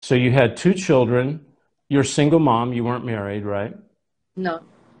So you had two children. You're a single mom. You weren't married, right? No.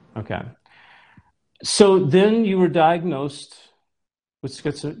 Okay. So then you were diagnosed with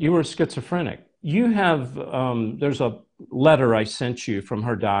you were schizophrenic. You have there's a letter I sent you from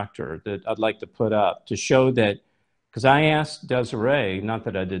her doctor that I'd like to put up to show that because I asked Desiree, not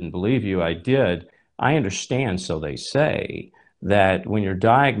that I didn't believe you, I did. I understand, so they say, that when you're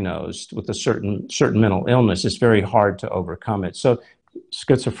diagnosed with a certain mental illness, it's very hard to overcome it. So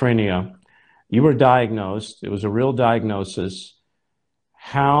schizophrenia, you were diagnosed. It was a real diagnosis.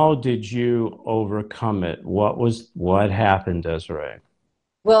 How did you overcome it? What happened, Desiree?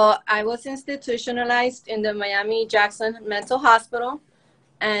 Well, I was institutionalized in the Miami Jackson Mental Hospital,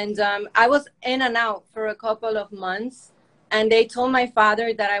 and I was in and out for a couple of months. And they told my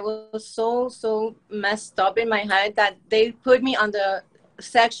father that I was so messed up in my head that they put me on the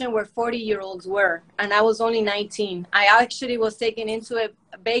section where 40-year-olds were, and I was only 19. I actually was taken into a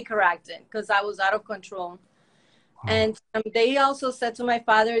Baker accident because I was out of control. And they also said to my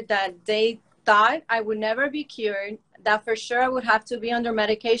father that they thought I would never be cured, that for sure I would have to be under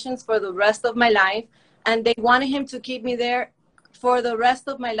medications for the rest of my life. And they wanted him to keep me there for the rest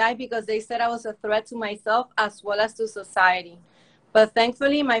of my life because they said I was a threat to myself as well as to society. But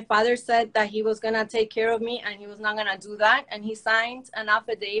thankfully, my father said that he was going to take care of me and he was not going to do that. And he signed an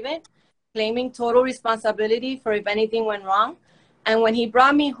affidavit claiming total responsibility for if anything went wrong. And when he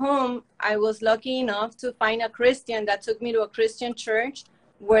brought me home, I was lucky enough to find a Christian that took me to a Christian church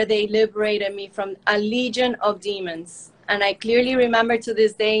where they liberated me from a legion of demons. And I clearly remember to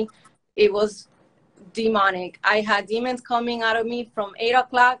this day, it was demonic. I had demons coming out of me from 8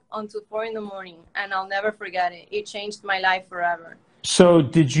 o'clock until 4 in the morning, and I'll never forget it. It changed my life forever. So,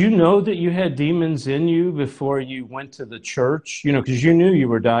 did you know that you had demons in you before you went to the church? You know, because you knew you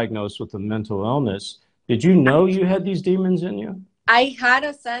were diagnosed with a mental illness. Did you know you had these demons in you? I had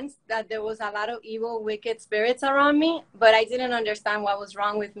a sense that there was a lot of evil, wicked spirits around me, but I didn't understand what was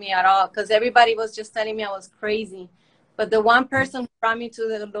wrong with me at all because everybody was just telling me I was crazy. But the one person who brought me to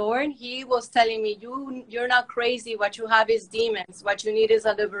the Lord, he was telling me, you're not crazy. What you have is demons. What you need is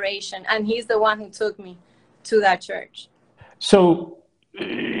a liberation. And he's the one who took me to that church. So,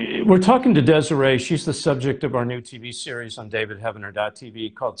 we're talking to Desiree. She's the subject of our new TV series on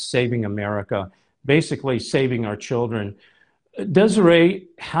davidheavener.tv called Saving America, basically saving our children. Desiree,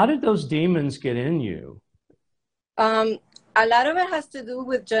 how did those demons get in you? Um, a lot of it has to do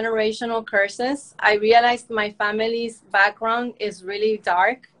with generational curses. I realized my family's background is really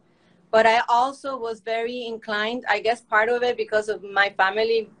dark, but I also was very inclined, I guess part of it because of my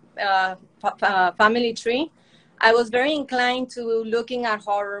family tree. I was very inclined to looking at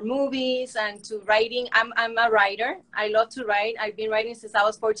horror movies and to writing. I'm a writer. I love to write. I've been writing since I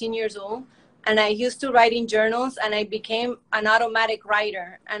was 14 years old. And I used to write in journals and I became an automatic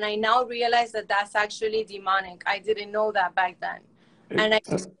writer. And I now realize that that's actually demonic. I didn't know that back then. And I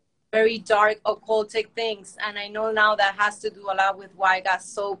very dark occultic things, and I know now that has to do a lot with why I got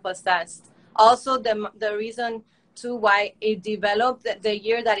so possessed. Also, the reason too why it developed the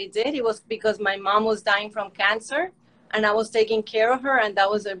year that it did, it was because my mom was dying from cancer and I was taking care of her, and that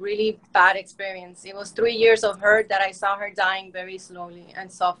was a really bad experience. It was 3 years of her that I saw her dying very slowly and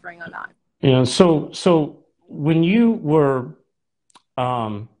suffering a lot. Yeah, so when you were,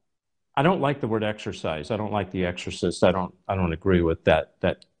 um, I don't like the word exercise. I don't like the exorcist. I don't agree with I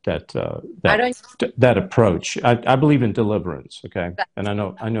don't that approach. I believe in deliverance. Okay, and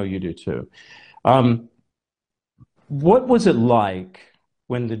I know you do too. Um, what was it like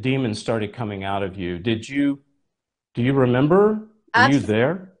when the demons started coming out of you? Do you remember? Were you absolutely,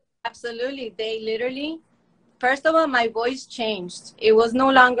 there? absolutely. They literally, first of all, my voice changed. It was no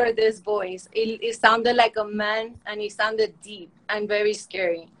longer this voice. It sounded like a man, and it sounded deep and very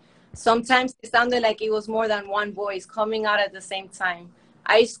scary. Sometimes it sounded like it was more than one voice coming out at the same time.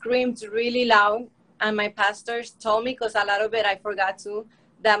 I screamed really loud, and my pastors told me, because a lot of it I forgot to,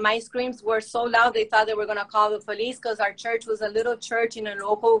 that my screams were so loud they thought they were going to call the police because our church was a little church in a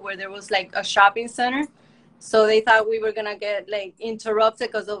local where there was like a shopping center. So they thought we were going to get like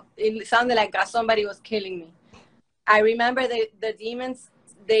interrupted because it sounded like somebody was killing me. I remember the demons,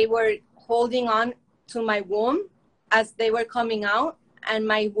 they were holding on to my womb as they were coming out, and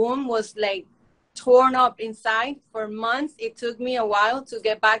my womb was like torn up inside for months. It took me a while to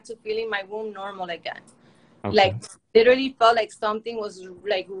get back to feeling my womb normal again. Like Okay. literally felt like something was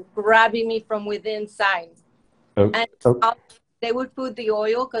like grabbing me from within inside. Oh, And oh, they would put the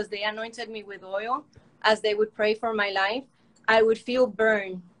oil because they anointed me with oil as they would pray for my life. I would feel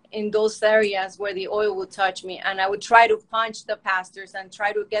burn in those areas where the oil would touch me, and I would try to punch the pastors and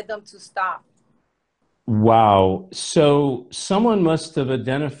try to get them to stop. Wow. So someone must have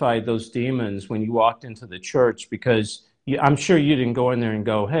identified those demons when you walked into the church because I'm sure you didn't go in there and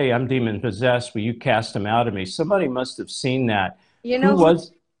go, "Hey, I'm demon possessed. Will you cast them out of me?" Somebody must have seen that. You Who know who?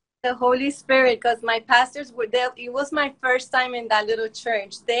 was? The Holy Spirit, because my pastors were there. It was my first time in that little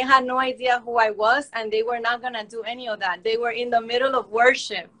church. They had no idea who I was, and they were not going to do any of that. They were in the middle of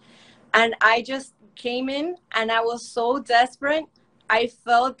worship. And I just came in, and I was so desperate. I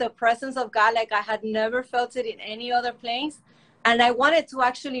felt the presence of God like I had never felt it in any other place. And I wanted to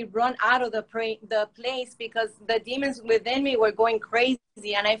actually run out of the place because the demons within me were going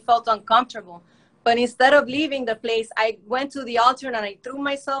crazy, and I felt uncomfortable. But instead of leaving the place, I went to the altar and I threw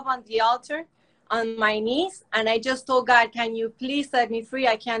myself on the altar on my knees. And I just told God, can you please set me free?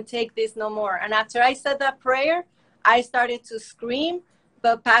 I can't take this no more. And after I said that prayer, I started to scream.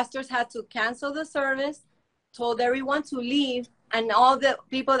 The pastors had to cancel the service, told everyone to leave. And all the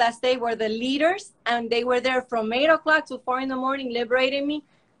people that stayed were the leaders. And they were there from 8 o'clock to 4 in the morning, liberating me.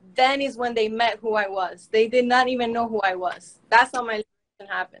 Then is when they met who I was. They did not even know who I was. That's how my liberation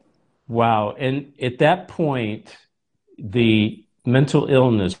happened. Wow. And at that point, the mental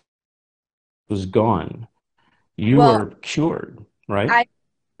illness was gone. You Well, were cured, right? I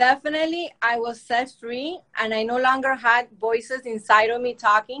definitely I was set free, and I no longer had voices inside of me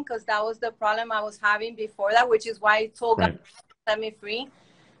talking, because that was the problem I was having before that, which is why I told God Right. to set me free.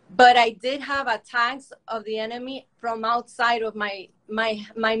 But I did have attacks of the enemy from outside of my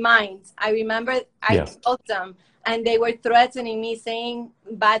mind. I remember I Yeah. felt them, and they were threatening me, saying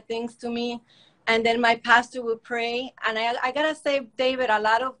bad things to me. And then my pastor would pray. And I gotta say, David, a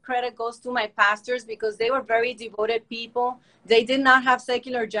lot of credit goes to my pastors, because they were very devoted people. They did not have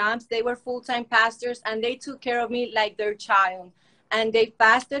secular jobs. They were full-time pastors, and they took care of me like their child. And they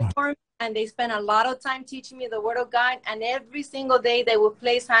fasted for me, and they spent a lot of time teaching me the word of God. And every single day they would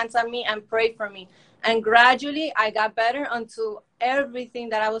place hands on me and pray for me. And gradually I got better until everything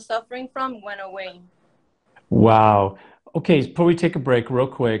that I was suffering from went away. Wow. Okay, before we take a break, real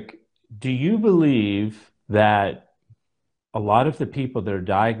quick, do you believe that a lot of the people that are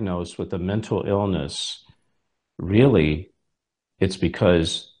diagnosed with a mental illness really it's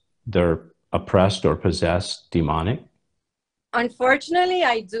because they're oppressed or possessed demonic? Unfortunately,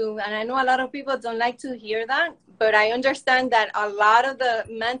 I do. And I know a lot of people don't like to hear that, but I understand that a lot of the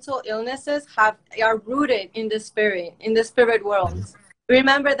mental illnesses are rooted in the spirit world.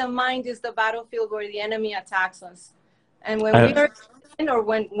 Remember, the mind is the battlefield where the enemy attacks us. And when we Uh, are in sin, or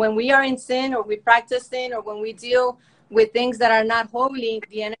when we are in sin, or we practice sin, or when we deal with things that are not holy,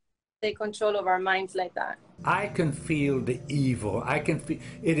 the enemy take control of our minds like that. I can feel the evil. I can feel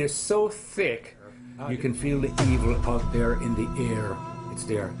it is so thick. You can feel the evil out there in the air. It's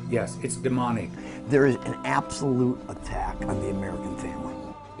there. Yes, it's demonic. There is an absolute attack on the American family.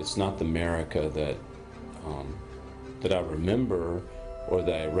 It's not the America that I remember or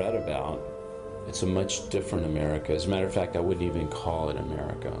that I read about. It's a much different America. As a matter of fact, I wouldn't even call it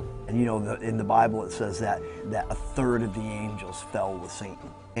America. And you know, in the Bible it says that a third of the angels fell with Satan.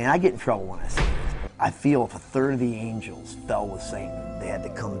 And I get in trouble when I say this. I feel if a third of the angels fell with Satan, they had to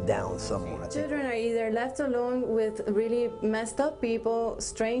come down somewhere. Children are either left alone with really messed up people,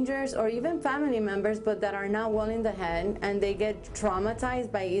 strangers, or even family members, but that are not well in the head, and they get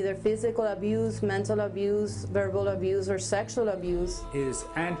traumatized by either physical abuse, mental abuse, verbal abuse, or sexual abuse. Is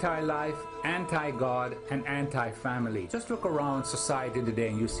anti-life, anti-God, and anti-family. Just look around society today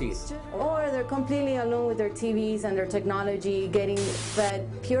and you see it. Or they're completely alone with their TVs and their technology, getting fed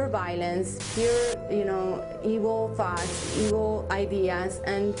pure violence, pure, evil thoughts, evil ideas,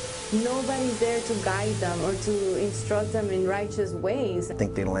 and nobody's there to guide them or to instruct them in righteous ways. I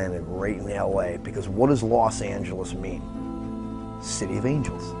think they landed right in LA, because what does Los Angeles mean? City of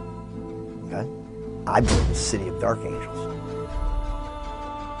Angels. Okay? I believe the city of dark angels.